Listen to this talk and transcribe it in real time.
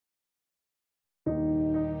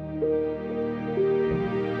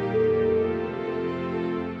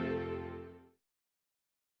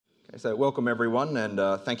So welcome everyone, and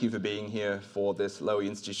thank you for being here for this Lowy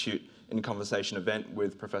Institute in Conversation event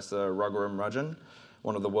with Professor Raghuram Rajan,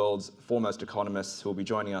 one of the world's foremost economists who will be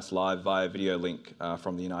joining us live via video link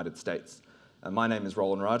from the United States. My name is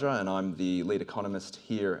Raghuram Rajan, and I'm the lead economist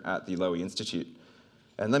here at the Lowy Institute.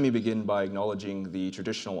 And let me begin by acknowledging the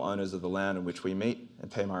traditional owners of the land in which we meet and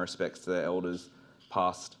pay my respects to their elders,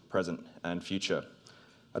 past, present, and future.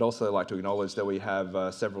 I'd also like to acknowledge that we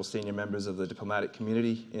have several senior members of the diplomatic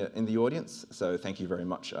community in the audience, so thank you very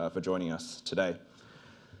much for joining us today.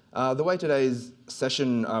 The way today's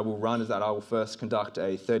session will run is that I will first conduct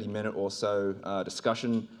a 30-minute or so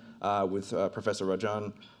discussion with Professor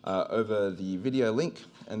Rajan over the video link,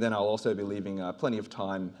 and then I'll also be leaving plenty of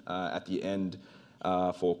time at the end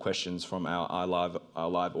for questions from our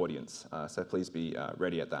live audience. So please be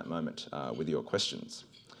ready at that moment with your questions.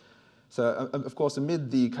 So, of course,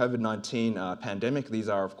 amid the COVID-19 pandemic, these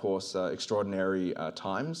are, of course, extraordinary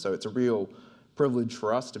times. So it's a real privilege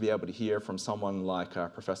for us to be able to hear from someone like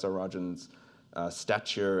Professor Rajan's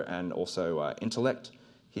stature and also intellect.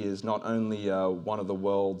 He is not only one of the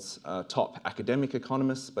world's top academic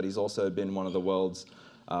economists, but he's also been one of the world's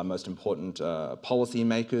most important policy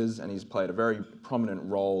makers, and he's played a very prominent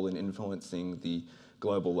role in influencing the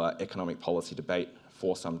global economic policy debate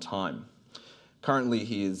for some time. Currently,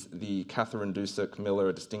 he is the Katherine Dusak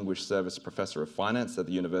Miller Distinguished Service Professor of Finance at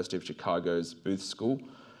the University of Chicago's Booth School.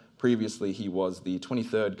 Previously, he was the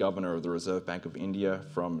 23rd Governor of the Reserve Bank of India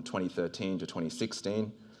from 2013 to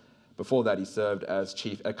 2016. Before that, he served as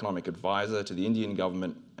Chief Economic Advisor to the Indian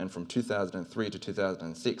government, and from 2003 to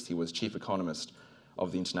 2006, he was Chief Economist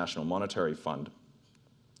of the International Monetary Fund.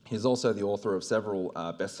 He's also the author of several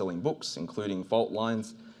best-selling books, including Fault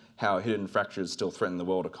Lines, How Hidden Fractures Still Threaten the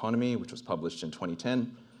World Economy, which was published in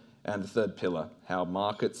 2010, and The Third Pillar, How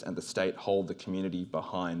Markets and the State Hold the Community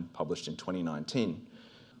Behind, published in 2019.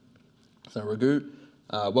 So Raghu,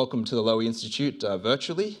 welcome to the Lowy Institute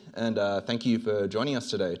virtually, and thank you for joining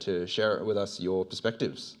us today to share with us your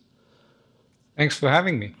perspectives. Thanks for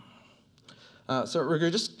having me. So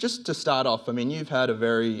Raghu, just to start off, I mean, you've had a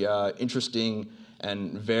very interesting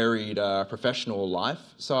and varied professional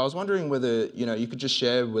life. So I was wondering whether you could just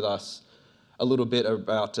share with us a little bit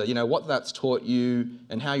about what that's taught you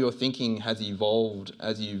and how your thinking has evolved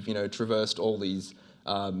as you've traversed all these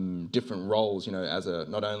different roles. As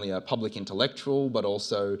not only a public intellectual but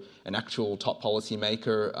also an actual top policy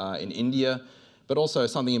maker in India, but also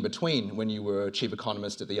something in between when you were chief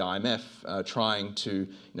economist at the IMF, trying to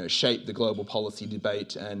shape the global policy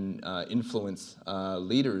debate and influence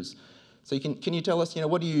leaders. So can you tell us,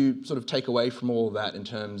 what do you sort of take away from all of that in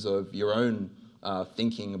terms of your own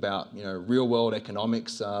thinking about, real-world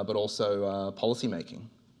economics, but also policy making?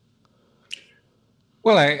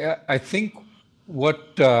 Well, I think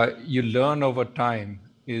what you learn over time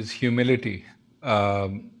is humility.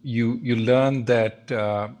 You learn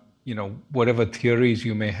that, whatever theories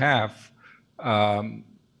you may have,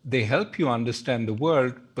 they help you understand the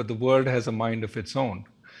world, but the world has a mind of its own.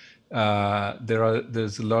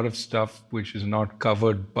 There's a lot of stuff which is not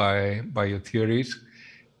covered by your theories,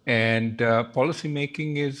 and policy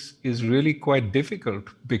making is really quite difficult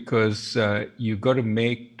because you've got to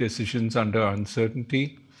make decisions under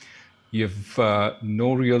uncertainty. You have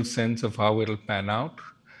no real sense of how it'll pan out.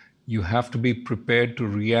 You have to be prepared to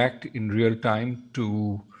react in real time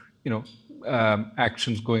to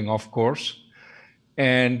actions going off course,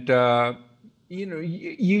 and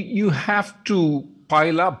you have to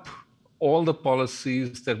pile up all the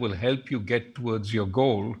policies that will help you get towards your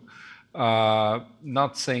goal.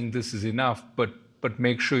 Not saying this is enough, but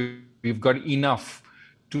make sure you've got enough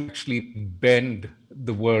to actually bend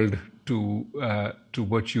the world to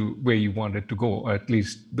where you want it to go, or at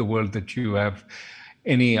least the world that you have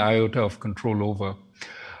any iota of control over.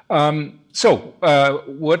 So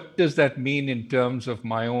what does that mean in terms of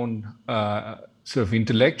my own sort of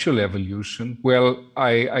intellectual evolution? Well,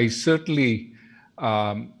 I certainly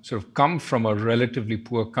sort of come from a relatively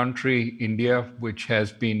poor country, India, which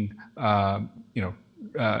has been,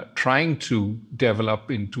 trying to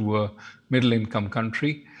develop into a middle-income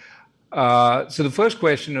country. So the first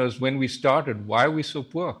question was, when we started, why are we so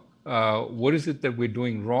poor? What is it that we're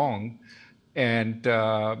doing wrong? And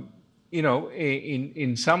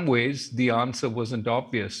in some ways, the answer wasn't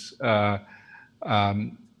obvious.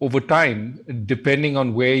 Over time, depending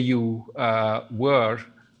on where you were,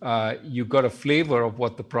 you got a flavor of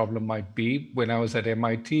what the problem might be. When I was at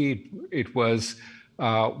MIT, it was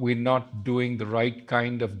we're not doing the right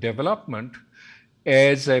kind of development.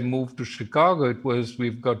 As I moved to Chicago, it was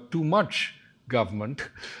we've got too much government,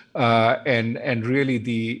 and really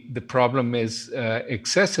the problem is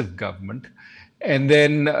excessive government. And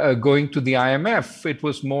then going to the IMF, it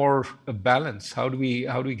was more a balance. How do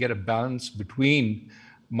we get a balance between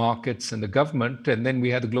markets and the government? And then we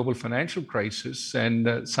had the global financial crisis,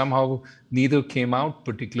 and somehow neither came out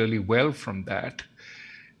particularly well from that.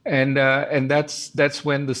 And that's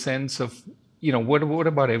when the sense of, what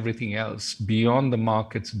about everything else beyond the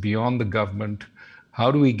markets, beyond the government? How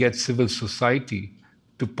do we get civil society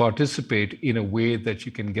to participate in a way that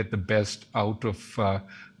you can get the best out of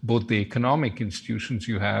both the economic institutions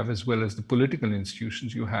you have as well as the political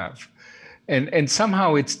institutions you have? And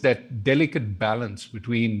somehow it's that delicate balance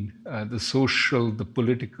between the social, the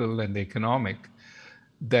political, and the economic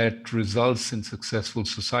that results in successful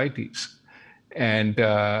societies. And,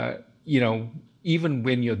 even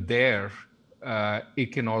when you're there,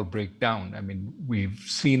 it can all break down. I mean, we've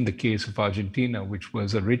seen the case of Argentina, which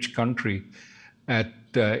was a rich country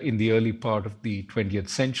in the early part of the 20th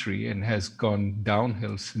century and has gone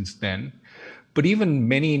downhill since then. But even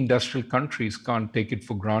many industrial countries can't take it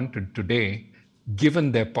for granted today,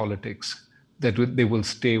 given their politics, that they will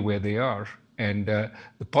stay where they are. And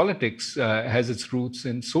the politics has its roots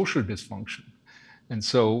in social dysfunction. And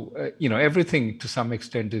so, everything to some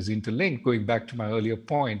extent is interlinked. Going back to my earlier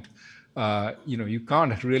point, you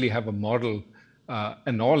can't really have a model,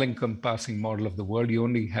 an all-encompassing model of the world. You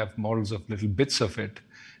only have models of little bits of it,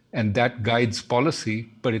 and that guides policy,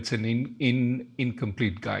 but it's an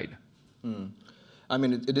incomplete guide. I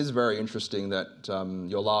mean, it is very interesting that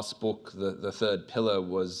your last book, the third pillar,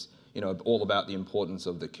 was all about the importance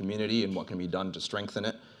of the community and what can be done to strengthen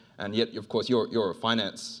it. And yet, of course, you're a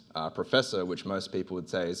finance professor, which most people would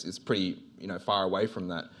say is pretty far away from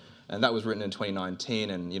that. And that was written in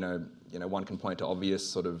 2019, and one can point to obvious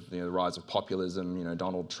sort of the rise of populism,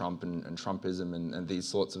 Donald Trump and Trumpism and these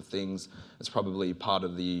sorts of things. It's probably part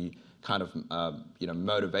of the kind of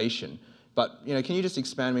motivation. But can you just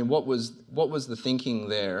expand? I mean, what was the thinking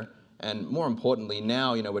there? And more importantly,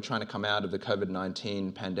 now we're trying to come out of the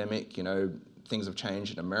COVID-19 pandemic. Things have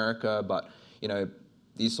changed in America, but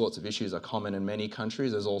these sorts of issues are common in many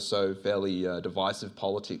countries. There's also fairly divisive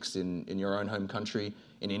politics in your own home country,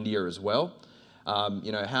 in India as well.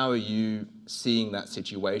 How are you seeing that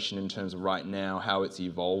situation in terms of right now, how it's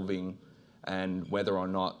evolving, and whether or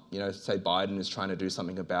not, say Biden is trying to do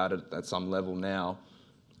something about it at some level now?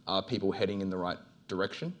 Are people heading in the right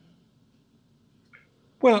direction?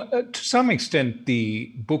 Well, to some extent,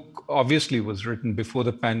 the book obviously was written before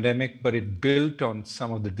the pandemic, but it built on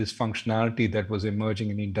some of the dysfunctionality that was emerging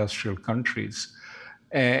in industrial countries.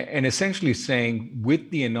 And essentially saying,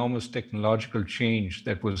 with the enormous technological change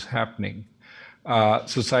that was happening,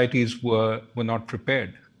 societies were not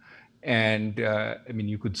prepared. And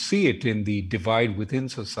you could see it in the divide within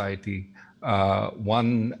society.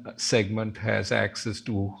 One segment has access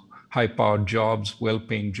to high-powered jobs,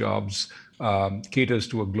 well-paying jobs, caters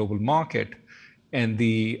to a global market, and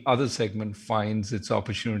the other segment finds its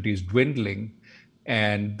opportunities dwindling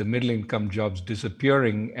and the middle-income jobs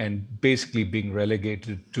disappearing and basically being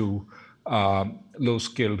relegated to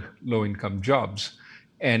low-skilled, low-income jobs.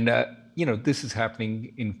 And this is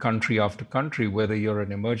happening in country after country, whether you're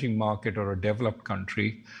an emerging market or a developed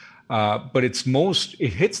country. But it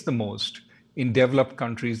hits the most in developed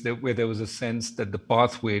countries where there was a sense that the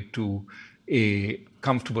pathway to a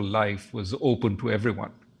comfortable life was open to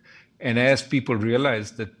everyone. And as people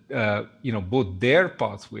realized that, both their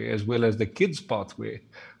pathway as well as the kids' pathway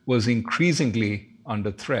was increasingly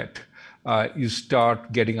under threat, you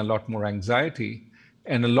start getting a lot more anxiety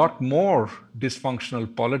and a lot more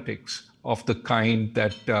dysfunctional politics of the kind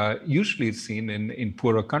that usually is seen in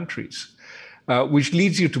poorer countries, which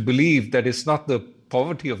leads you to believe that it's not the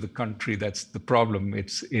poverty of the country that's the problem.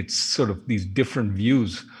 It's sort of these different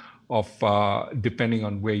views of, depending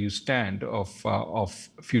on where you stand, of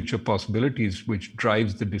future possibilities, which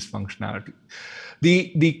drives the dysfunctionality.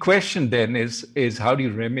 The question then is how do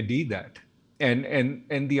you remedy that?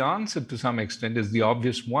 And the answer to some extent is the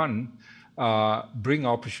obvious one: bring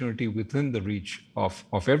opportunity within the reach of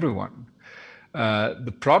everyone.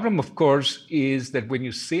 The problem, of course, is that when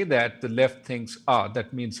you say that, the left thinks,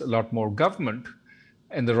 that means a lot more government,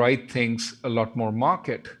 and the right thinks a lot more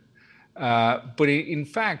market. But in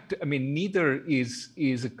fact, neither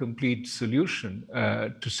is a complete solution.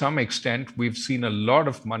 To some extent, we've seen a lot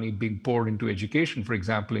of money being poured into education, for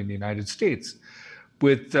example, in the United States,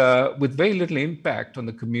 with very little impact on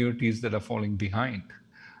the communities that are falling behind.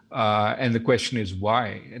 And the question is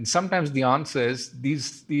why? And sometimes the answer is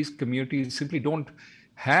these communities simply don't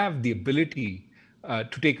have the ability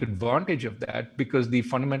to take advantage of that, because the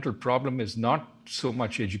fundamental problem is not so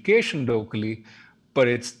much education locally, but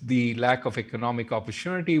it's the lack of economic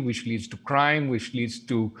opportunity, which leads to crime, which leads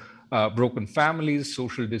to broken families,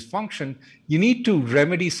 social dysfunction. You need to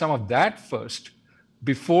remedy some of that first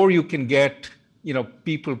before you can get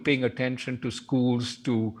people paying attention to schools,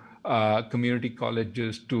 to community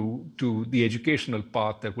colleges, to the educational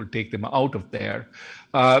path that will take them out of there.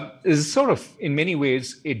 Is sort of, in many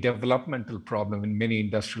ways, a developmental problem in many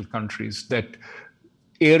industrial countries, that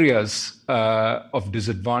areas of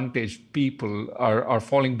disadvantaged people are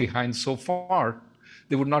falling behind so far,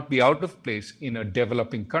 they would not be out of place in a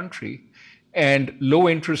developing country. And low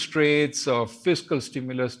interest rates or fiscal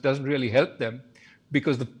stimulus doesn't really help them,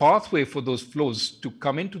 because the pathway for those flows to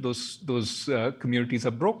come into those communities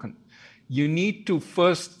are broken. You need to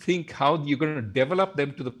first think how you're going to develop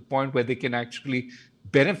them to the point where they can actually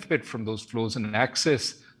benefit from those flows and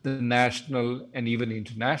access the national and even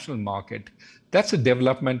international market. That's a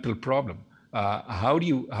developmental problem. How do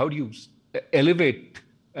you elevate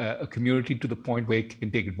a community to the point where it can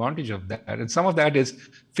take advantage of that? And some of that is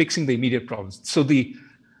fixing the immediate problems. So the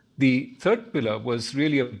third pillar was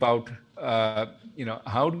really about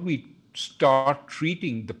how do we start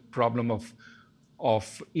treating the problem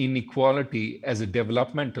of inequality as a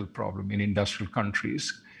developmental problem in industrial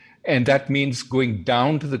countries. And that means going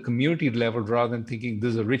down to the community level rather than thinking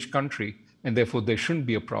this is a rich country and therefore there shouldn't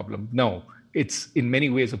be a problem. No, it's in many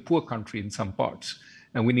ways a poor country in some parts,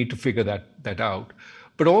 and we need to figure that out.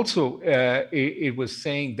 But also it was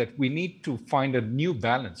saying that we need to find a new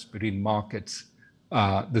balance between markets,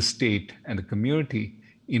 the state, and the community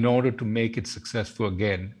in order to make it successful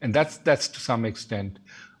again. And that's to some extent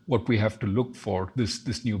what we have to look for,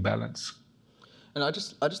 this new balance. And I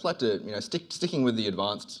just like to, sticking with the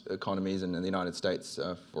advanced economies in the United States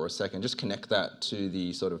for a second, just connect that to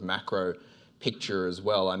the sort of macro picture as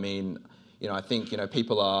well. I mean, I think,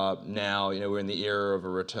 people are now, we're in the era of a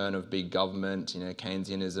return of big government,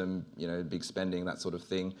 Keynesianism, big spending, that sort of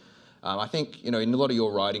thing. I think, in a lot of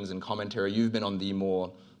your writings and commentary, you've been on the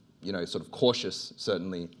more, sort of cautious,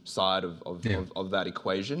 certainly, side of that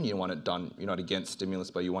equation. You want it done, you're not against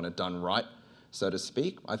stimulus, but you want it done right, so to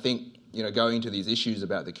speak. I think, going to these issues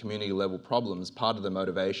about the community level problems, part of the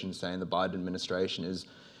motivation, saying the Biden administration is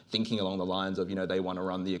thinking along the lines of, they want to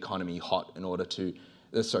run the economy hot in order to,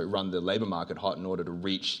 run the labour market hot in order to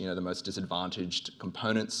reach, the most disadvantaged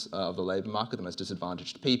components of the labour market, the most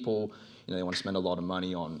disadvantaged people. They want to spend a lot of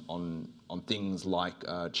money on things like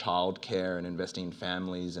childcare and investing in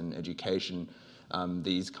families and education,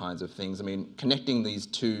 these kinds of things. I mean, connecting these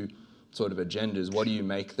two sort of agendas, what do you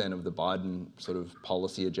make then of the Biden sort of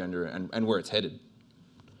policy agenda and where it's headed?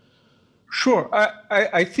 Sure.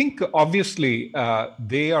 I think obviously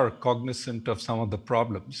they are cognizant of some of the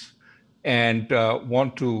problems and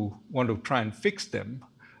want to try and fix them.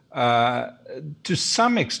 To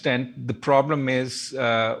some extent, the problem is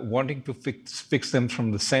wanting to fix them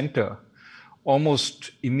from the center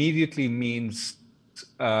almost immediately means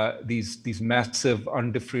these massive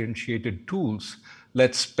undifferentiated tools.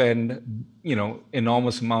 Let's spend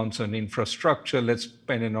enormous amounts on infrastructure. Let's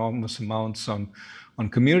spend enormous amounts on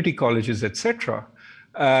community colleges, etc.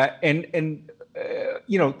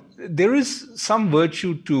 There is some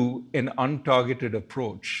virtue to an untargeted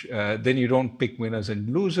approach. Then you don't pick winners and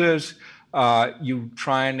losers. You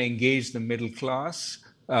try and engage the middle class.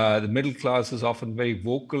 The middle class is often very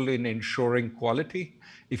vocal in ensuring quality.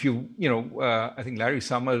 If I think Larry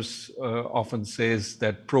Summers often says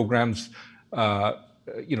that programs,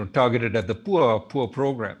 targeted at the poor are poor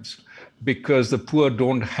programs, because the poor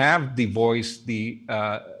don't have the voice, the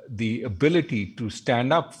ability to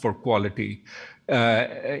stand up for quality.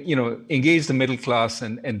 Engage the middle class,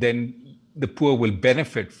 and then the poor will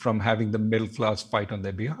benefit from having the middle class fight on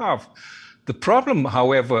their behalf. The problem,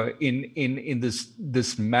 however, in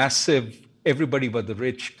this massive everybody but the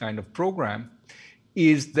rich kind of program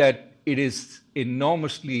is that it is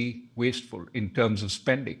enormously wasteful in terms of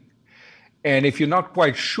spending. And if you're not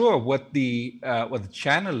quite sure what the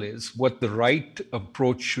channel is, what the right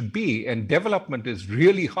approach should be, and development is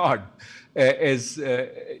really hard. As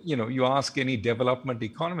you ask any development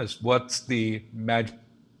economist, what's the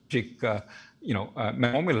magic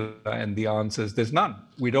formula, and the answer is there's none.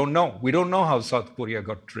 We don't know. We don't know how South Korea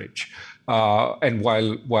got rich, and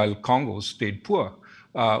while Congo stayed poor.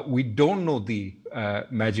 We don't know the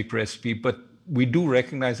magic recipe, but we do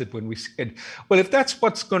recognize it when we said, well, if that's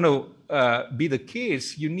what's going to be the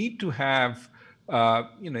case, you need to have,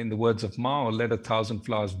 in the words of Mao, let 1,000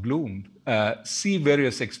 flowers bloom, see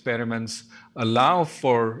various experiments, allow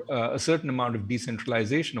for a certain amount of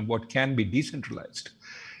decentralization of what can be decentralized.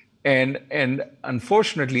 And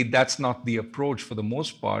unfortunately, that's not the approach for the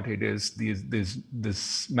most part. It is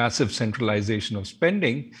this massive centralization of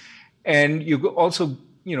spending. And you also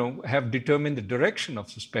have determined the direction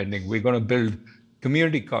of the spending. We're going to build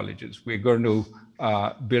community colleges. We're going to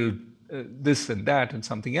build this and that and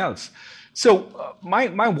something else. So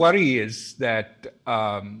my worry is that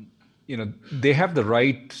they have the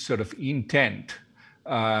right sort of intent.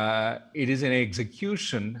 It is an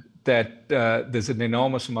execution that there's an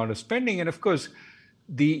enormous amount of spending, and of course,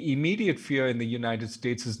 the immediate fear in the United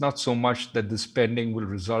States is not so much that the spending will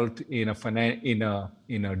result in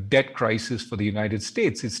a debt crisis for the United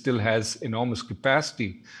States. It still has enormous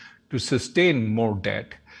capacity to sustain more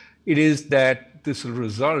debt. It is that this will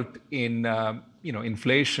result in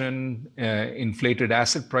inflation, inflated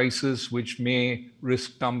asset prices, which may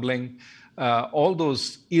risk tumbling, all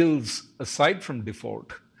those ills aside from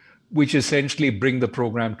default, which essentially bring the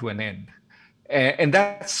program to an end. And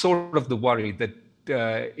that's sort of the worry, that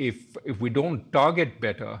if we don't target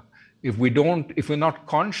better, if we're not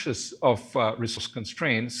conscious of resource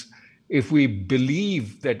constraints, if we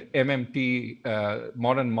believe that MMT,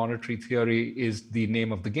 modern monetary theory, is the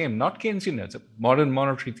name of the game, not Keynesianism, modern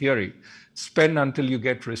monetary theory, spend until you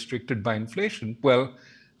get restricted by inflation, well,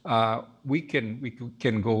 we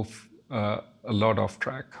can go a lot off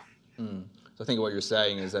track. So I think what you're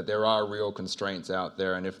saying is that there are real constraints out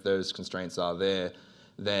there, and if those constraints are there,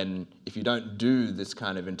 then if you don't do this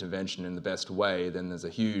kind of intervention in the best way, then there's a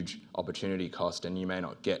huge opportunity cost, and you may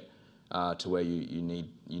not get to where you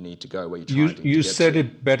need to go, where you're trying to get to. You said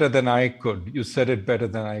it better than I could. You said it better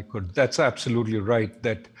than I could. That's absolutely right.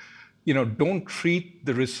 That, don't treat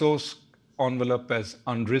the resource envelope as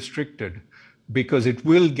unrestricted, because it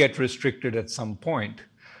will get restricted at some point.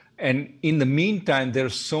 And in the meantime, there are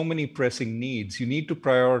so many pressing needs. You need to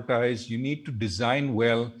prioritize, you need to design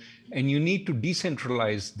well, and you need to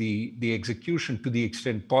decentralize the execution to the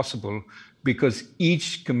extent possible, because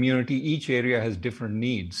each community, each area has different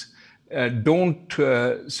needs. Don't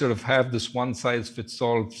sort of have this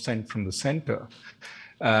one-size-fits-all sent from the center.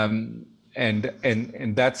 And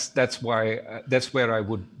that's where I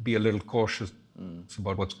would be a little cautious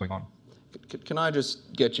about what's going on. Can I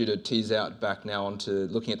just get you to tease out back now onto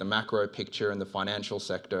looking at the macro picture and the financial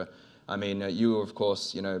sector? I mean, you were, of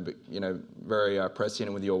course, very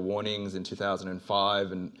prescient with your warnings in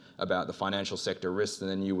 2005 and about the financial sector risks, and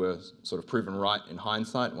then you were sort of proven right in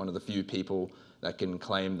hindsight. One of the few people that can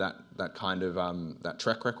claim that kind of that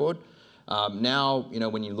track record. Now,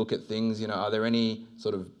 when you look at things, are there any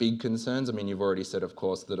sort of big concerns? I mean, you've already said, of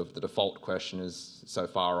course, that the default question is so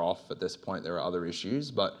far off at this point. There are other issues,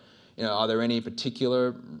 but are there any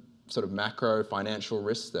particular sort of macro financial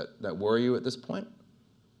risks that worry you at this point?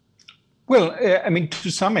 Well, I mean, to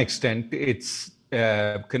some extent, it's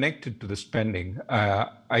connected to the spending.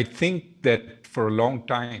 I think that for a long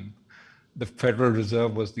time, the Federal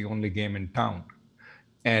Reserve was the only game in town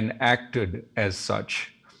and acted as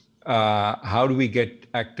such. How do we get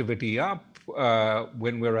activity up?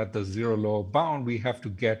 When we're at the zero lower bound, we have to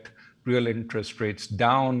get real interest rates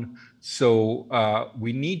down. So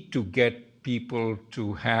we need to get people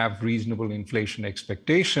to have reasonable inflation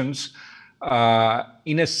expectations.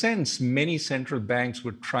 In a sense, many central banks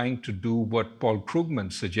were trying to do what Paul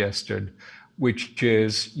Krugman suggested, which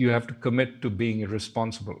is you have to commit to being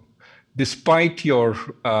irresponsible. Despite your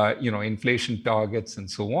inflation targets and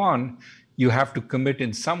so on, you have to commit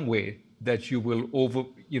in some way that you will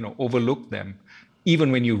overlook them.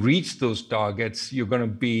 Even when you reach those targets, you're going to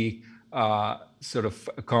be sort of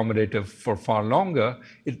accommodative for far longer.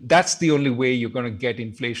 That's the only way you're going to get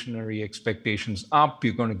inflationary expectations up.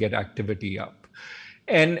 You're going to get activity up.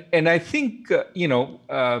 And I think,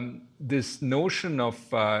 this notion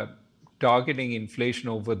of targeting inflation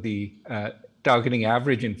over targeting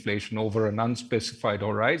average inflation over an unspecified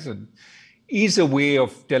horizon is a way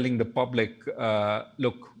of telling the public,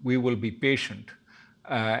 look, we will be patient.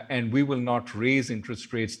 And we will not raise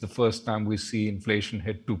interest rates the first time we see inflation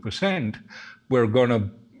hit 2%. We're going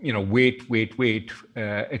to, wait,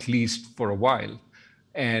 at least for a while,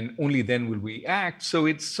 and only then will we act. So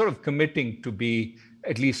it's sort of committing to be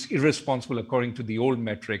at least irresponsible according to the old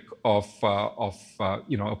metric of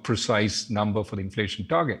a precise number for the inflation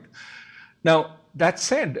target. Now, that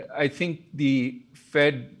said, I think the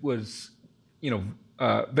Fed was,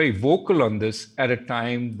 very vocal on this at a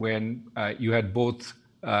time when you had both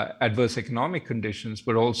adverse economic conditions,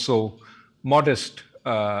 but also modest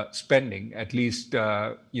spending. At least,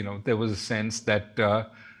 there was a sense that,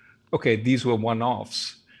 these were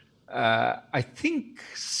one-offs. I think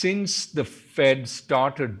since the Fed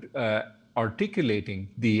started articulating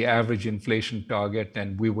the average inflation target,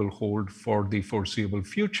 and we will hold for the foreseeable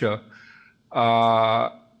future,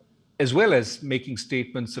 as well as making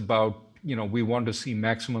statements about, we want to see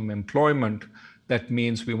maximum employment, that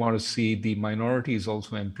means we want to see the minorities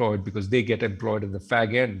also employed because they get employed at the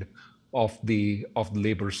fag end of the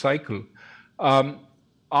labor cycle.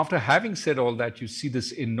 After having said all that, you see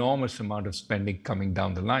this enormous amount of spending coming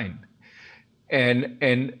down the line.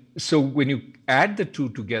 And so when you add the two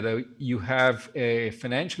together, you have a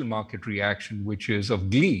financial market reaction, which is of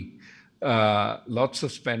glee. Lots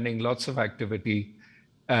of spending, lots of activity,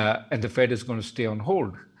 and the Fed is going to stay on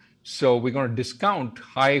hold. So we're going to discount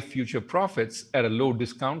high future profits at a low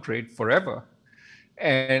discount rate forever.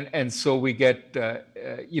 And so we get,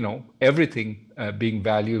 everything being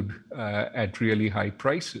valued at really high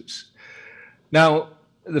prices. Now,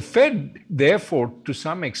 the Fed, therefore, to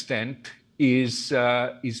some extent, is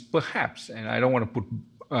perhaps, and I don't want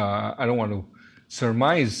to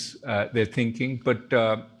surmise their thinking, but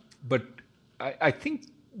I think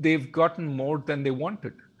they've gotten more than they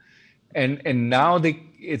wanted, and now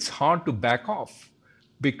it's hard to back off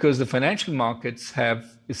because the financial markets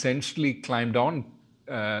have essentially climbed on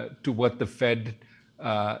to what the Fed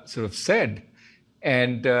sort of said,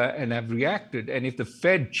 and have reacted. And if the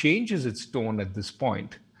Fed changes its tone at this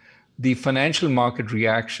point, the financial market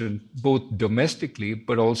reaction, both domestically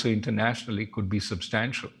but also internationally, could be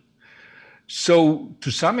substantial. So to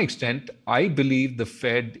some extent, I believe the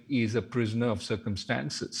Fed is a prisoner of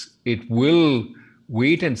circumstances. It will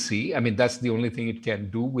wait and see. I mean, that's the only thing it can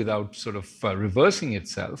do without sort of reversing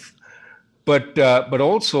itself. But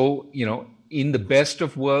also, in the best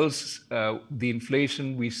of worlds, the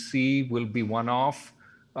inflation we see will be one-off,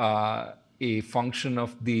 a function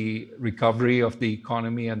of the recovery of the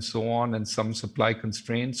economy and so on, and some supply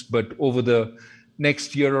constraints. But over the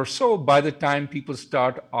next year or so, by the time people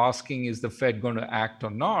start asking, is the Fed going to act or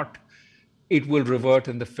not, it will revert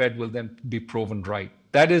and the Fed will then be proven right.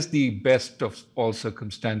 That is the best of all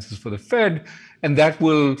circumstances for the Fed, and that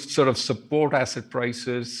will sort of support asset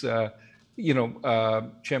prices.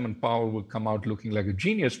 Chairman Powell will come out looking like a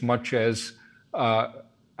genius, much as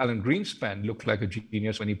Alan Greenspan looked like a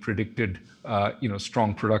genius when he predicted,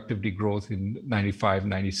 strong productivity growth in 95,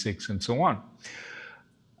 96, and so on.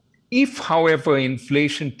 If, however,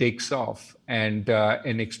 inflation takes off and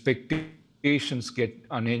expectations get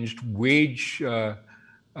unhinged,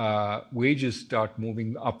 wages start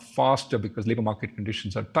moving up faster because labor market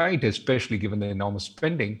conditions are tight, especially given the enormous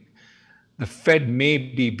spending, the Fed may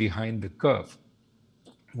be behind the curve.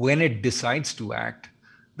 When it decides to act,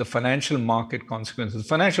 the financial market consequences. The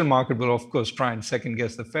financial market will, of course, try and second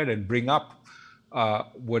guess the Fed and bring up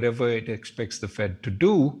whatever it expects the Fed to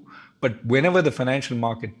do. But whenever the financial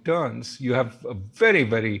market turns, you have a very,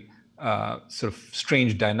 very sort of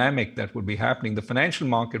strange dynamic that will be happening. The financial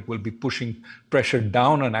market will be pushing pressure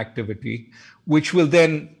down on activity, which will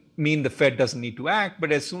then mean the Fed doesn't need to act.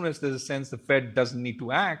 But as soon as there's a sense the Fed doesn't need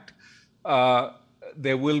to act,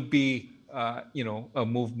 there will be, a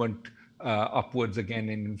movement upwards again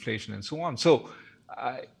in inflation and so on. So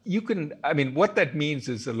what that means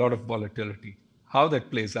is a lot of volatility. How that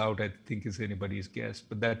plays out, I think, is anybody's guess,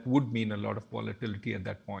 but that would mean a lot of volatility at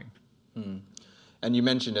that point. Mm. And you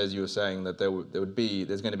mentioned, as you were saying, that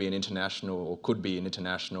there's going to be an international, or could be an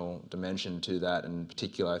international dimension to that, and in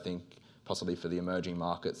particular, I think, possibly for the emerging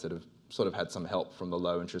markets that have sort of had some help from the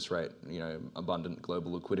low interest rate, abundant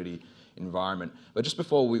global liquidity environment. But just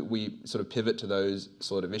before we sort of pivot to those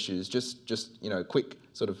sort of issues, just quick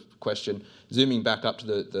sort of question, zooming back up to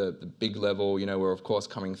the big level, we're of course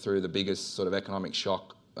coming through the biggest sort of economic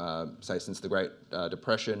shock, say since the Great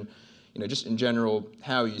Depression. Just in general,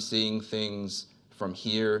 how are you seeing things from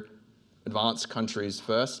here? Advanced countries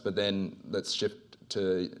first, but then let's shift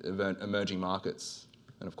to emerging markets.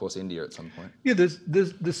 And of course, India at some point. Yeah,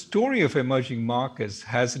 the story of emerging markets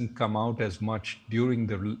hasn't come out as much during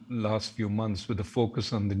the last few months with the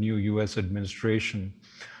focus on the new US administration,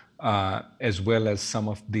 as well as some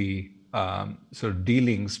of the sort of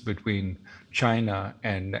dealings between China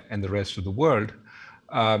and the rest of the world.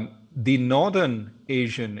 The Northern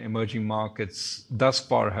Asian emerging markets thus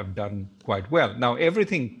far have done quite well. Now,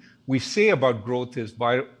 everything we say about growth is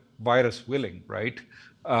virus willing, right?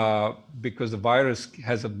 Because the virus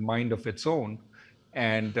has a mind of its own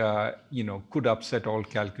and, could upset all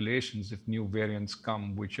calculations if new variants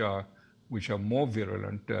come, which are more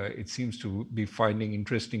virulent. It seems to be finding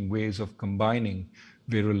interesting ways of combining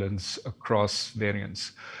virulence across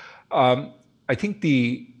variants. I think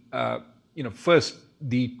first,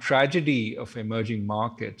 the tragedy of emerging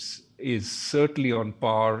markets is certainly on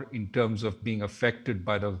par in terms of being affected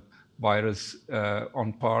by the virus,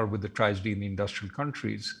 on par with the tragedy in the industrial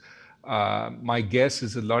countries. My guess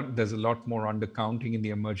is there's a lot more undercounting in the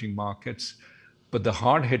emerging markets. but the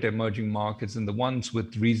hard-hit emerging markets and the ones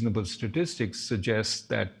with reasonable statistics suggest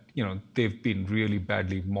that they've been really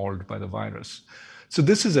badly mauled by the virus. So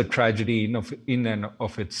this is a tragedy in and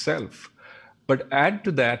of itself. But add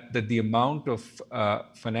to that the amount of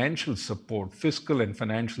financial support, fiscal and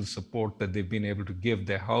financial support that they've been able to give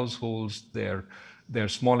their households, their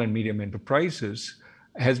small and medium enterprises,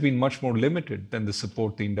 has been much more limited than the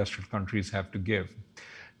support the industrial countries have to give.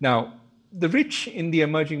 Now, the rich in the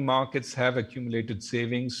emerging markets have accumulated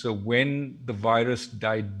savings. So when the virus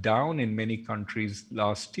died down in many countries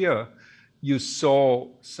last year, you saw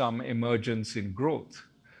some emergence in growth.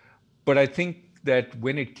 But I think that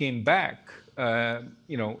when it came back,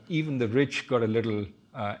 even the rich got a little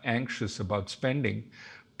anxious about spending.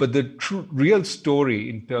 But the real story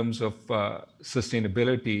in terms of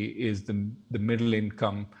sustainability is the middle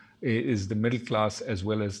income, is the middle class as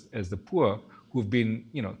well as the poor, who've been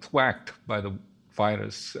thwacked by the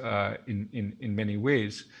virus in many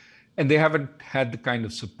ways. And they haven't had the kind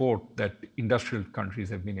of support that industrial countries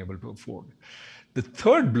have been able to afford. The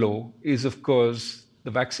third blow is, of course, the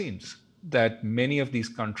vaccines, that many of these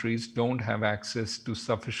countries don't have access to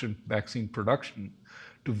sufficient vaccine production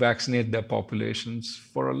to vaccinate their populations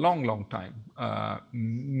for a long, long time.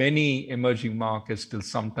 Many emerging markets till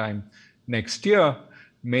sometime next year,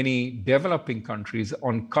 many developing countries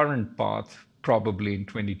on current path, probably in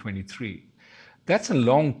 2023. That's a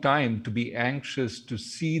long time to be anxious to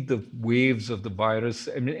see the waves of the virus.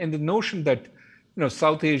 And the notion that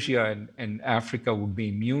South Asia and Africa would be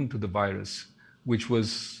immune to the virus, which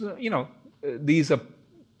was, these are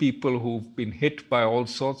people who've been hit by all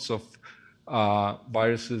sorts of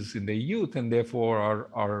viruses in their youth and therefore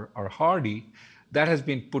are hardy. That has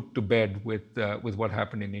been put to bed with what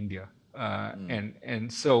happened in India.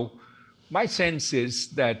 And so my sense is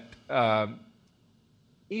that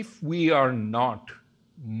if we are not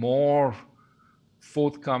more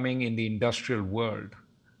forthcoming in the industrial world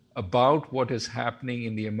about what is happening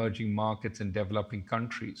in the emerging markets and developing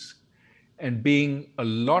countries, and being a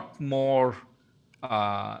lot more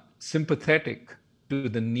sympathetic to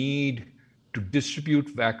the need to distribute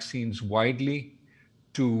vaccines widely,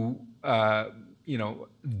 to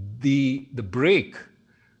the break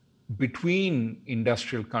between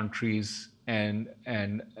industrial countries and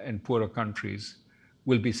poorer countries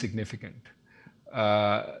will be significant.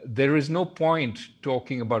 There is no point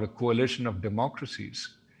talking about a coalition of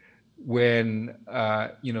democracies when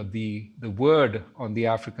the word on the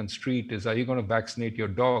African street is, are you going to vaccinate your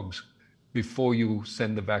dogs before you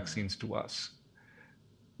send the vaccines to us?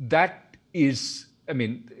 That is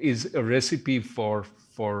a recipe for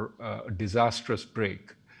a disastrous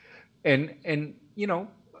break. And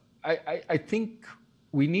I think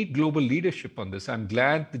we need global leadership on this. I'm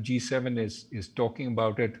glad the G7 is talking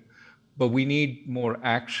about it, but we need more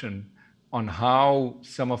action on how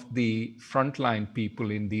some of the frontline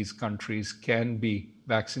people in these countries can be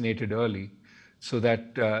vaccinated early so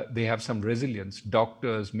that they have some resilience,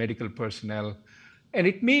 doctors, medical personnel. And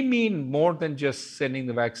it may mean more than just sending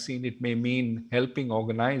the vaccine. It may mean helping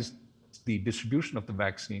organize the distribution of the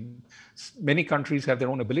vaccine. Many countries have their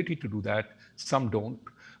own ability to do that. Some don't.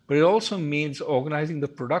 But it also means organizing the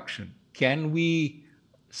production. Can we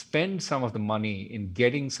spend some of the money in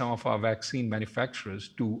getting some of our vaccine manufacturers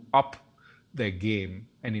to up their game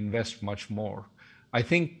and invest much more? I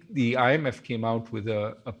think the IMF came out with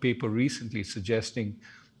a paper recently suggesting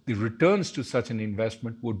the returns to such an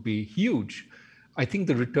investment would be huge. I think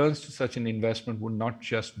the returns to such an investment would not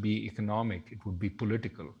just be economic, it would be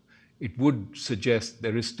political. It would suggest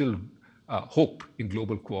there is still hope in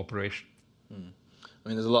global cooperation. I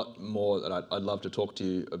mean, there's a lot more that I'd love to talk to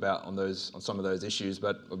you about on some of those issues,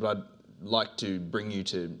 but I'd like to bring you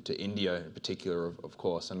to India in particular, of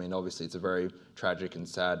course. I mean, obviously it's a very tragic and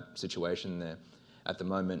sad situation there at the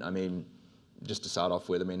moment. I mean, just to start off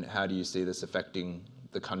with, I mean, how do you see this affecting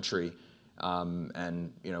the country,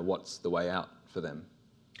 and what's the way out for them?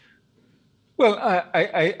 Well,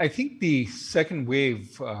 I think the second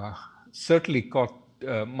wave certainly caught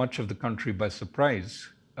much of the country by surprise.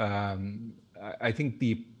 I think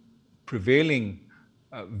the prevailing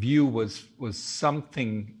view was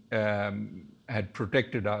something had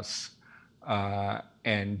protected us,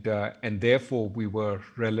 and therefore we were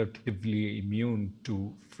relatively immune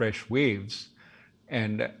to fresh waves,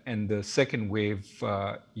 and the second wave,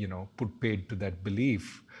 put paid to that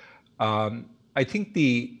belief. I think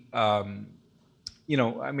we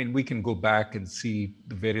can go back and see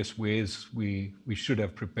the various ways we should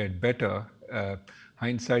have prepared better.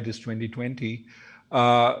 Hindsight is 2020.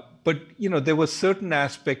 But there were certain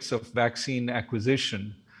aspects of vaccine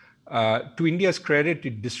acquisition To India's credit,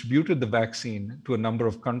 it distributed the vaccine to a number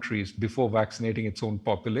of countries before vaccinating its own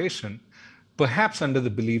population, perhaps under the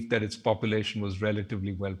belief that its population was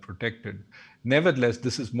relatively well protected. Nevertheless,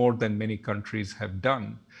 this is more than many countries have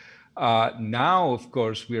done. Now, of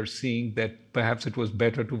course, we are seeing that perhaps it was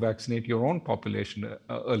better to vaccinate your own population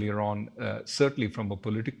earlier on, certainly from a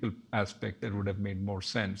political aspect that would have made more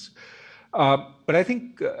sense. But I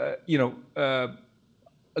think,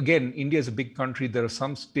 again, India is a big country. There are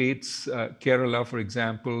some states, Kerala, for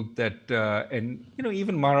example, that, and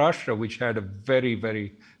even Maharashtra, which had a very,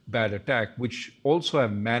 very bad attack, which also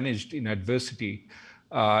have managed in adversity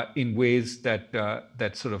in ways that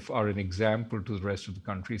that sort of are an example to the rest of the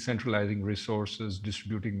country, centralizing resources,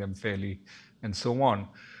 distributing them fairly, and so on.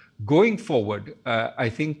 Going forward, I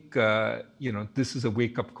think this is a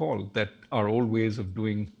wake-up call that our old ways of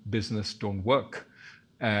doing business don't work.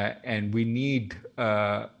 And we need,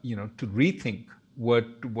 to rethink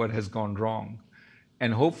what has gone wrong,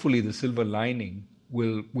 and hopefully the silver lining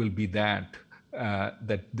will be that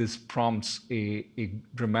this prompts a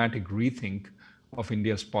dramatic rethink of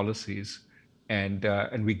India's policies, and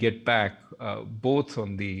we get back both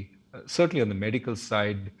on the certainly on the medical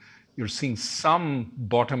side. You're seeing some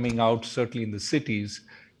bottoming out, certainly in the cities.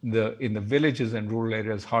 In the villages and rural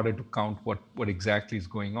areas, harder to count what exactly is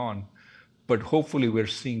going on. But hopefully we're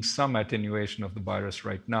seeing some attenuation of the virus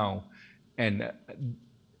right now, and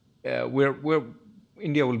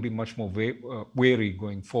India will be much more wary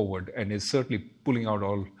going forward, and is certainly pulling out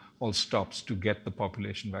all stops to get the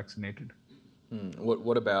population vaccinated.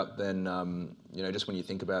 What about then, just when you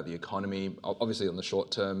think about the economy, obviously on the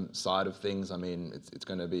short-term side of things, I mean, it's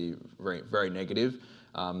going to be very, very negative.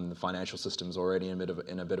 The financial system's already in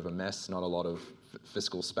a bit of a mess, not a lot of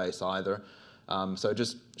fiscal space either. So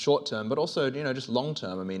just short-term, but also, just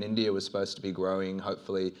long-term. I mean, India was supposed to be growing,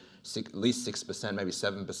 hopefully, at least 6%, maybe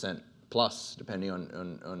 7% plus, depending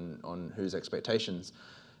on whose expectations.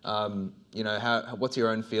 What's your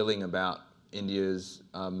own feeling about India's,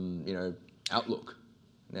 outlook,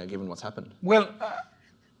 given what's happened? Well,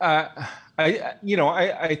 I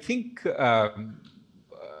think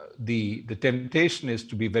the temptation is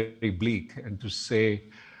to be very bleak and to say,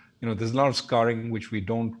 there's a lot of scarring which we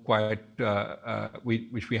don't quite,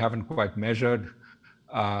 which we haven't quite measured,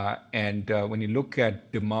 and when you look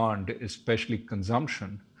at demand, especially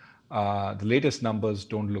consumption, the latest numbers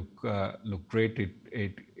don't look great.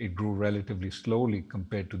 It grew relatively slowly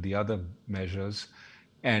compared to the other measures.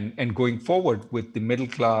 And going forward, with the middle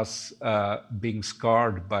class being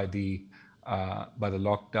scarred by the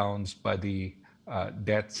lockdowns, by the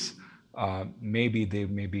deaths, maybe they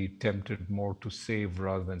may be tempted more to save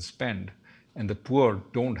rather than spend. And the poor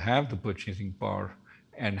don't have the purchasing power,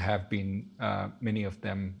 and have been, many of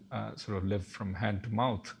them sort of live from hand to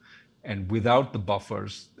mouth. And without the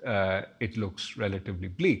buffers, it looks relatively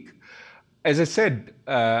bleak. As I said,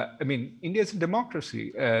 India is a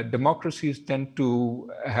democracy. Democracies tend to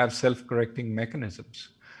have self-correcting mechanisms.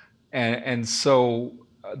 And so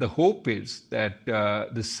the hope is that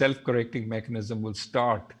the self-correcting mechanism will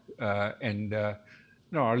start, and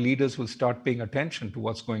our leaders will start paying attention to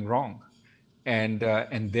what's going wrong. And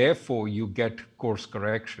therefore you get course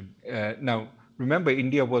correction. Now, remember,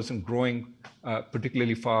 India wasn't growing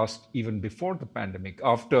particularly fast even before the pandemic.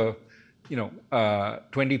 After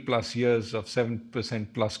 20 plus years of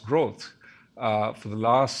 7% plus growth, for the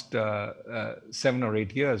last 7 or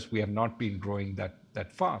 8 years, we have not been growing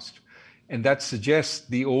that fast. And that suggests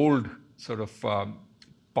the old sort of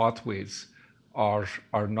pathways are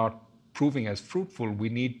not proving as fruitful. We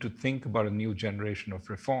need to think about a new generation of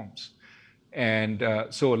reforms. And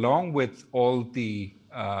so along with all the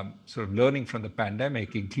sort of learning from the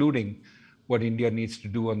pandemic, including what India needs to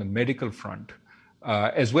do on the medical front,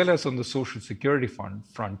 as well as on the social security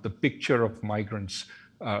front, the picture of migrants,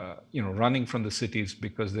 running from the cities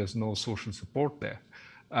because there's no social support there.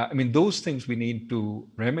 Those things we need to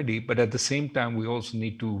remedy, but at the same time, we also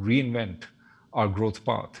need to reinvent our growth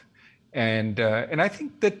path. And I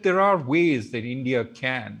think that there are ways that India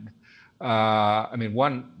can.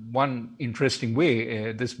 One interesting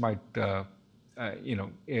way, this might,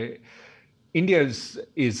 India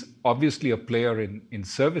is obviously a player in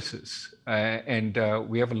services, and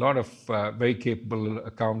we have a lot of very capable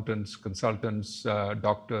accountants, consultants,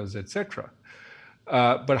 doctors, etc.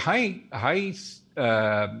 But high-tech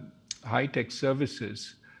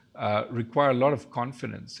services require a lot of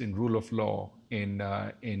confidence in rule of law,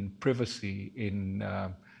 in privacy, in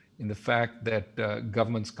the fact that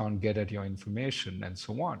governments can't get at your information, and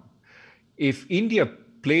so on. If India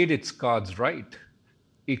played its cards right,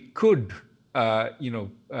 it could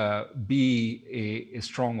be a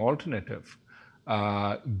strong alternative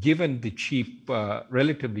given the cheap,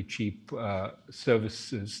 relatively cheap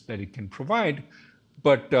services that it can provide,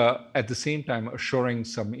 but at the same time assuring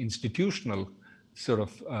some institutional sort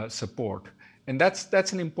of support. And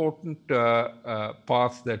that's an important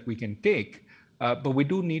path that we can take. But we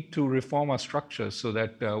do need to reform our structures so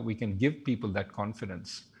that we can give people that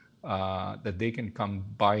confidence that they can come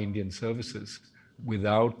buy Indian services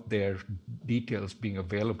without their details being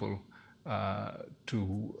available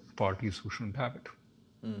to parties who shouldn't have it.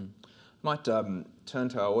 Might turn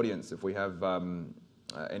to our audience if we have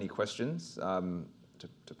any questions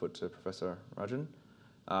to put to Professor Rajan.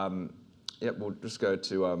 We'll just go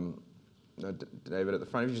to David at the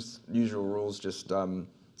front. Just usual rules, just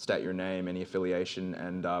state your name, any affiliation,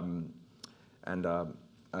 and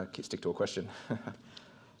stick to a question.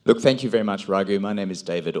 Look, thank you very much, Raghu. My name is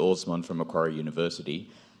David Alsmond from Macquarie University.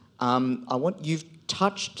 You've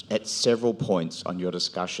touched at several points on your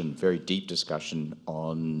discussion, very deep discussion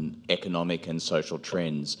on economic and social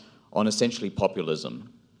trends, on essentially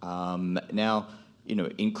populism. Now,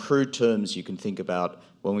 in crude terms, you can think about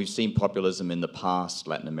when we've seen populism in the past,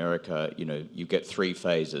 Latin America, you get three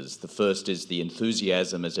phases. The first is the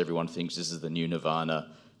enthusiasm as everyone thinks this is the new nirvana.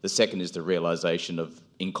 The second is the realization of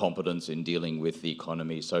incompetence in dealing with the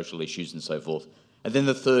economy, social issues and so forth. And then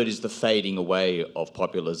the third is the fading away of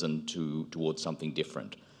populism towards something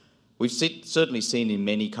different. We've certainly seen in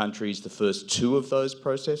many countries the first two of those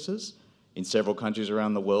processes, in several countries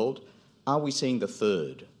around the world. Are we seeing the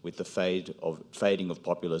third, with the fading of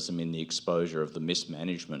populism in the exposure of the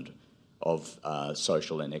mismanagement of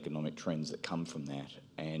social and economic trends that come from that?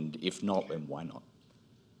 And if not, then why not?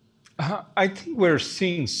 I think we're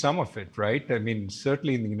seeing some of it, right? I mean,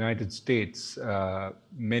 certainly in the United States,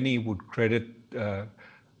 many would credit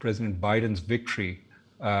President Biden's victory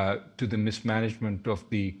to the mismanagement of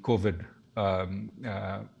the COVID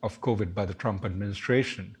by the Trump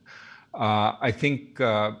administration. I think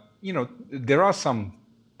there are some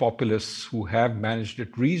populists who have managed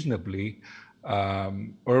it reasonably.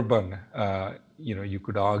 Urban, you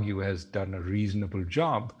could argue, has done a reasonable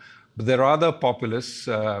job. But there are other populists,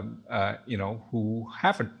 who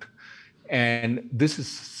haven't. And this is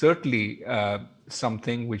certainly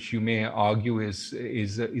something which you may argue is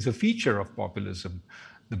a feature of populism.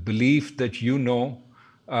 The belief that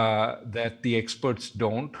that the experts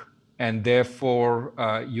don't, and therefore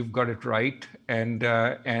you've got it right, and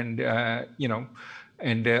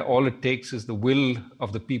all it takes is the will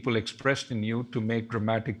of the people expressed in you to make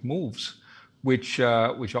dramatic moves, which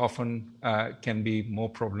often can be more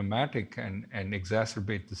problematic and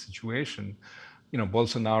exacerbate the situation.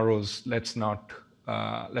 Bolsonaro's let's not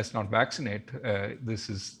vaccinate. This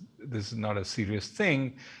is not a serious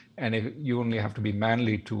thing, and you only have to be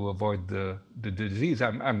manly to avoid the disease.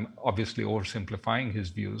 I'm obviously oversimplifying his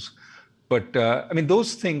views, but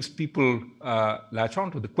those things people latch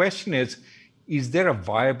onto. The question is there a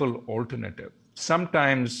viable alternative?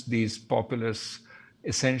 Sometimes these populists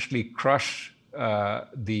essentially crush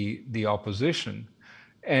the opposition,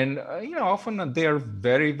 and often they are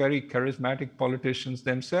very, very charismatic politicians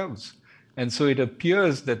themselves, and so it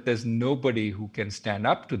appears that there's nobody who can stand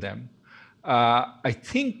up to them. I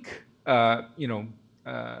think bad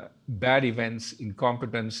events,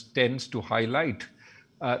 incompetence tends to highlight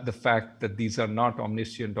the fact that these are not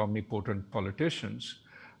omniscient, omnipotent politicians,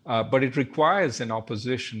 but it requires an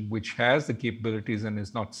opposition which has the capabilities and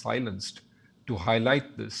is not silenced to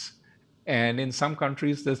highlight this. And in some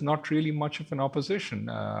countries, there's not really much of an opposition.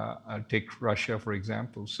 Take Russia, for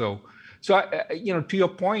example. So to your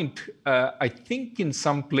point, I think in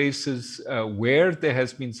some places where there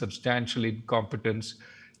has been substantial incompetence,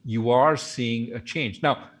 you are seeing a change.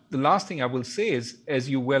 Now, the last thing I will say is, as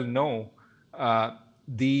you well know,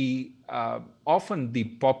 often the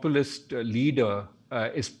populist leader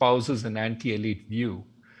espouses an anti-elite view.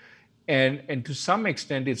 And to some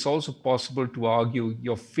extent, it's also possible to argue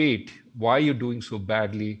your fate, why you're doing so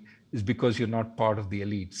badly, is because you're not part of the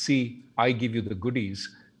elite. See, I give you the goodies,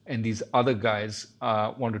 and these other guys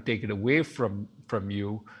want to take it away from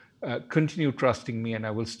you. Continue trusting me, and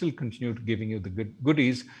I will still continue to giving you the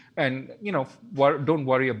goodies. And don't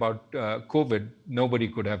worry about COVID. Nobody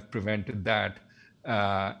could have prevented that,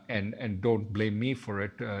 and don't blame me for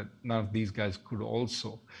it. None of these guys could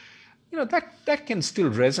also. That can still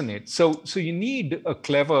resonate. So you need a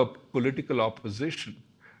clever political opposition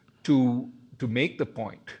to make the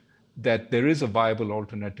point that there is a viable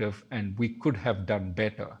alternative and we could have done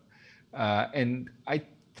better. And I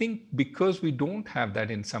think because we don't have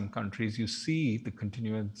that in some countries, you see the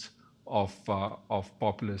continuance of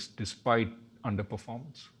populists despite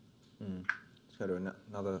underperformance. Let's go to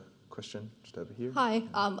another question just over here. Hi,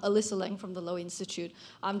 Alyssa Leng from the Lowy Institute.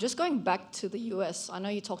 Just going back to the US, I know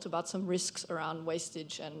you talked about some risks around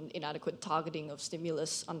wastage and inadequate targeting of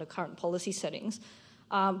stimulus under current policy settings.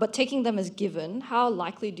 But taking them as given, how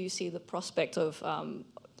likely do you see the prospect of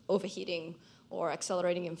overheating or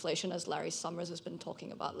accelerating inflation, as Larry Summers has been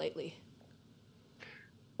talking about lately?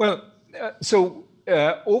 Well,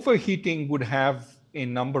 overheating would have a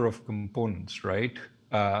number of components, right?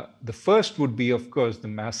 The first would be, of course, the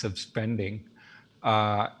massive spending.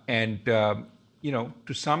 To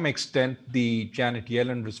some extent, the Janet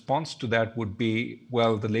Yellen response to that would be,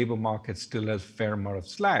 well, the labor market still has a fair amount of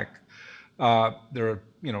slack. There are,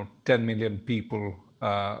 10 million people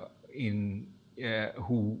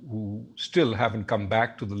who still haven't come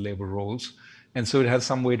back to the labor rolls. And so it has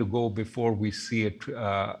some way to go before we see it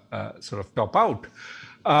sort of top out.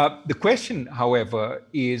 The question, however,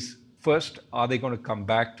 is first, are they going to come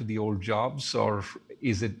back to the old jobs, or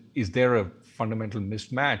is there a fundamental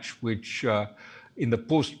mismatch which in the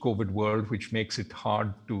post-COVID world, which makes it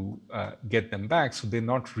hard to get them back? So they're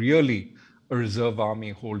not really a reserve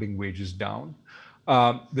army holding wages down.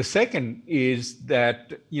 The second is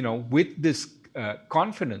that, with this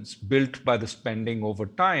confidence built by the spending over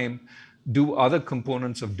time, do other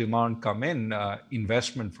components of demand come in,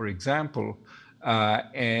 investment, for example,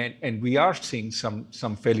 and we are seeing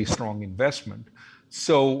some fairly strong investment.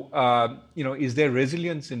 So, is there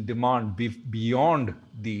resilience in demand beyond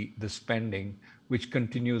the spending, which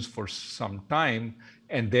continues for some time,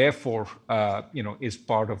 and therefore, is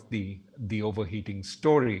part of the overheating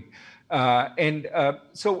story?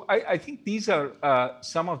 So I think these are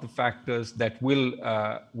some of the factors that will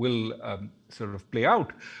sort of play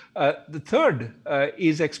out. The third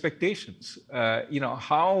is expectations.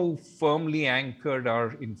 How firmly anchored are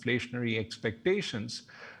inflationary expectations?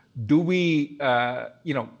 Do we,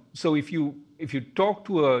 so if you talk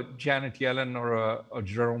to a Janet Yellen or a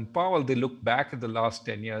Jerome Powell, they look back at the last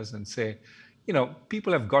 10 years and say,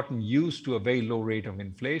 people have gotten used to a very low rate of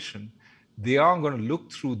inflation. They are going to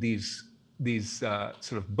look through these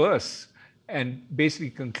sort of bursts and basically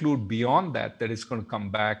conclude beyond that it's going to come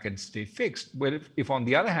back and stay fixed. But if on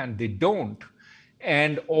the other hand, they don't,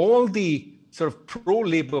 and all the sort of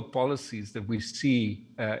pro-labor policies that we see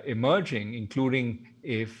emerging, including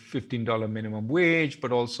a $15 minimum wage,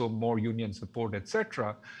 but also more union support, et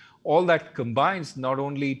cetera, all that combines not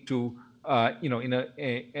only to, in an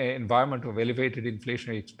environment of elevated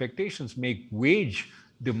inflationary expectations, make wage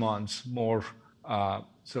demands more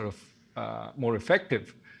more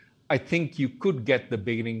effective. I think you could get the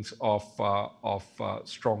beginnings of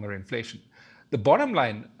stronger inflation. The bottom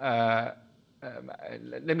line,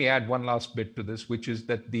 let me add one last bit to this, which is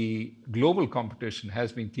that the global competition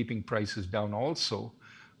has been keeping prices down also.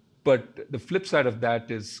 But the flip side of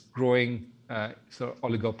that is growing sort of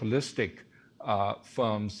oligopolistic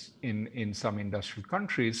firms in some industrial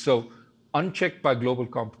countries. So unchecked by global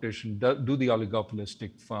competition, do the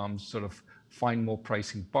oligopolistic firms sort of find more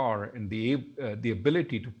pricing power and the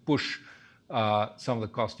ability to push some of the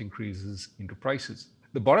cost increases into prices?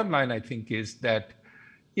 The bottom line, I think, is that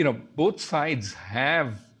both sides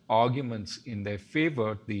have arguments in their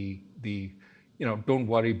favor. The don't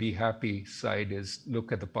worry, be happy side is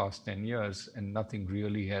look at the past 10 years and nothing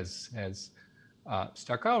really has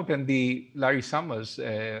stuck out. And the Larry Summers,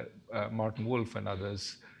 Martin Wolf and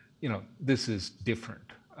others, this is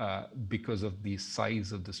different because of the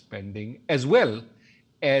size of the spending, as well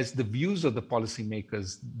as the views of the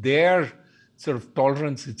policymakers. Their sort of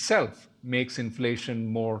tolerance itself makes inflation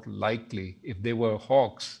more likely. If they were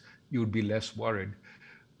hawks, you would be less worried.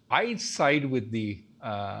 I side with the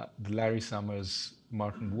Larry Summers,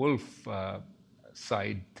 Martin Wolf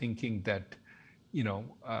side, thinking that,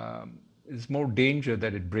 there's more danger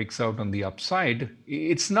that it breaks out on the upside.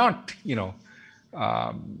 It's not,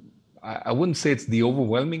 I wouldn't say it's the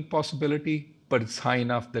overwhelming possibility, but it's high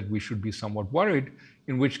enough that we should be somewhat worried,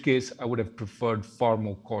 in which case I would have preferred far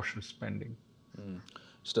more cautious spending.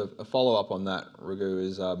 Just a follow-up on that, Raghu,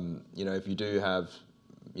 is, if you do have,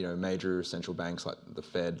 major central banks like the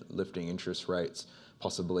Fed lifting interest rates,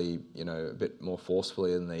 possibly, a bit more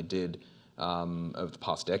forcefully than they did over the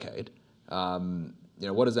past decade,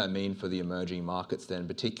 what does that mean for the emerging markets then,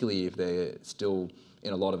 particularly if they're still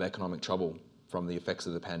in a lot of economic trouble from the effects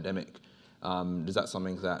of the pandemic? Is that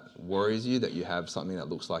something that worries you, that you have something that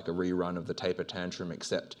looks like a rerun of the taper tantrum,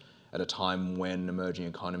 except at a time when emerging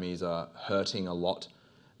economies are hurting a lot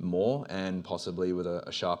more and possibly with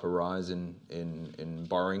a sharper rise in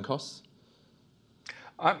borrowing costs?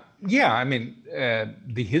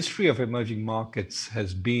 The history of emerging markets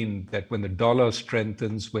has been that when the dollar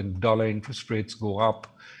strengthens, when dollar interest rates go up,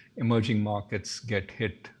 emerging markets get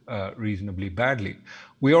hit reasonably badly.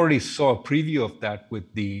 We already saw a preview of that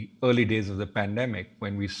with the early days of the pandemic,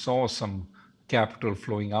 when we saw some capital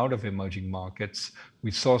flowing out of emerging markets.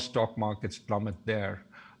 We saw stock markets plummet there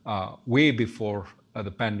way before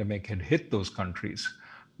the pandemic had hit those countries.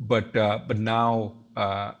 But now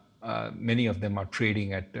many of them are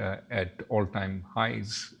trading at all-time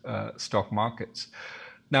highs, stock markets.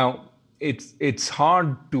 Now, it's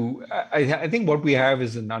hard to, I think what we have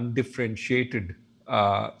is an undifferentiated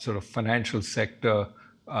sort of financial sector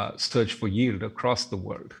search for yield across the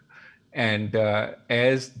world. And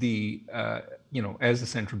as the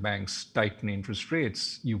central banks tighten interest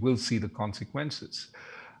rates, you will see the consequences.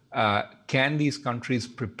 Can these countries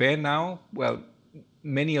prepare now? Well,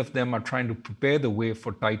 many of them are trying to prepare the way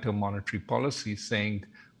for tighter monetary policy, saying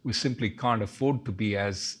we simply can't afford to be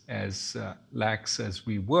as lax as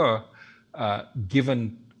we were,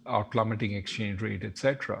 given our plummeting exchange rate,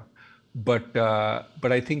 etc. But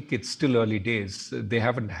I think it's still early days. They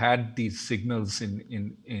haven't had these signals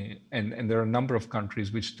and there are a number of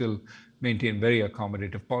countries which still maintain very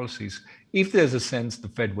accommodative policies. If there's a sense the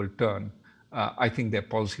Fed will turn, I think their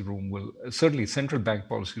policy room will, certainly central bank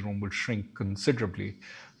policy room will shrink considerably,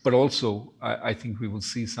 but also I think we will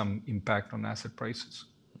see some impact on asset prices.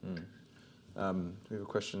 We have a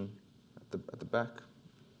question at the back.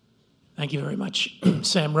 Thank you very much.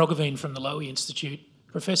 Sam Roggeveen from the Lowy Institute.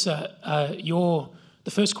 Professor,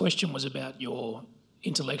 the first question was about your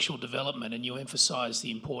intellectual development, and you emphasised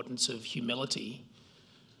the importance of humility.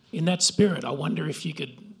 In that spirit, I wonder if you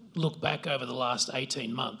could look back over the last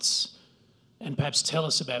 18 months and perhaps tell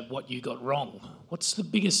us about what you got wrong. What's the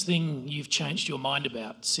biggest thing you've changed your mind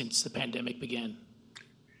about since the pandemic began?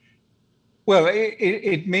 Well,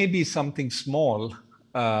 it may be something small,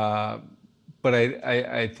 but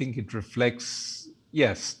I think it reflects,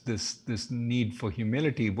 yes, this need for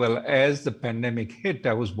humility. Well, as the pandemic hit,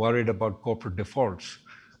 I was worried about corporate defaults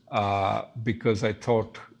because I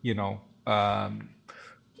thought,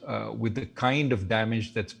 with the kind of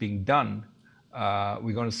damage that's being done,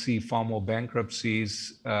 we're going to see far more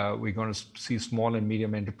bankruptcies. We're going to see small and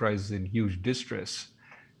medium enterprises in huge distress.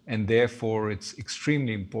 And therefore, it's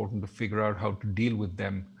extremely important to figure out how to deal with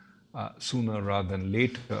them sooner rather than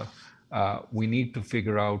later. We need to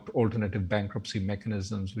figure out alternative bankruptcy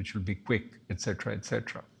mechanisms, which will be quick, et cetera, et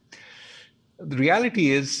cetera. The reality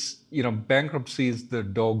is, bankruptcy is the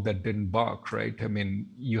dog that didn't bark, right? I mean,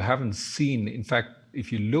 you haven't seen, in fact, if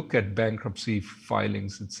you look at bankruptcy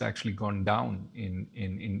filings, it's actually gone down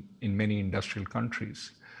in many industrial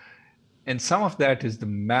countries. And some of that is the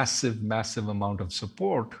massive, massive amount of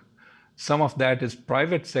support. Some of that is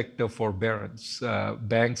private sector forbearance.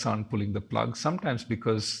 Banks aren't pulling the plug, sometimes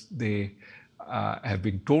because they have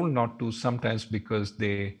been told not to, sometimes because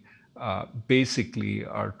they basically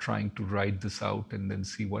are trying to ride this out and then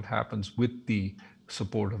see what happens with the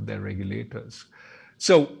support of their regulators.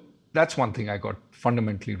 So that's one thing I got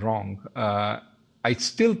fundamentally wrong. I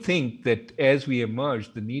still think that as we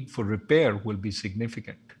emerge, the need for repair will be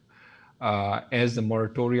significant. As the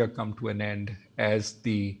moratoria come to an end, as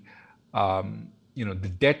the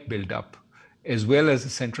debt buildup, as well as the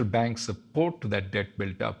central bank support to that debt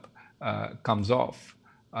buildup comes off,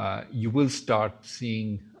 you will start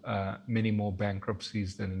seeing many more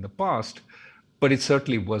bankruptcies than in the past. But it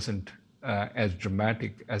certainly wasn't as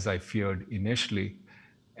dramatic as I feared initially.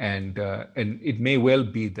 And it may well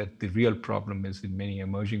be that the real problem is in many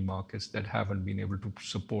emerging markets that haven't been able to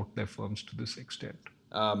support their firms to this extent.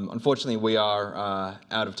 Unfortunately, we are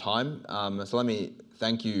out of time. So let me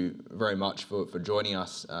thank you very much for joining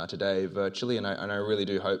us today virtually. And I really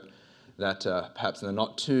do hope that perhaps in the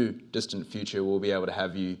not too distant future, we'll be able to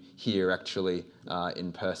have you here actually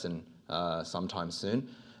in person sometime soon.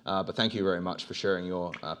 But thank you very much for sharing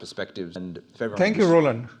your perspectives. And thank you,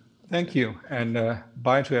 Roland. Thank you. And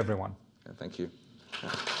bye to everyone. Thank you.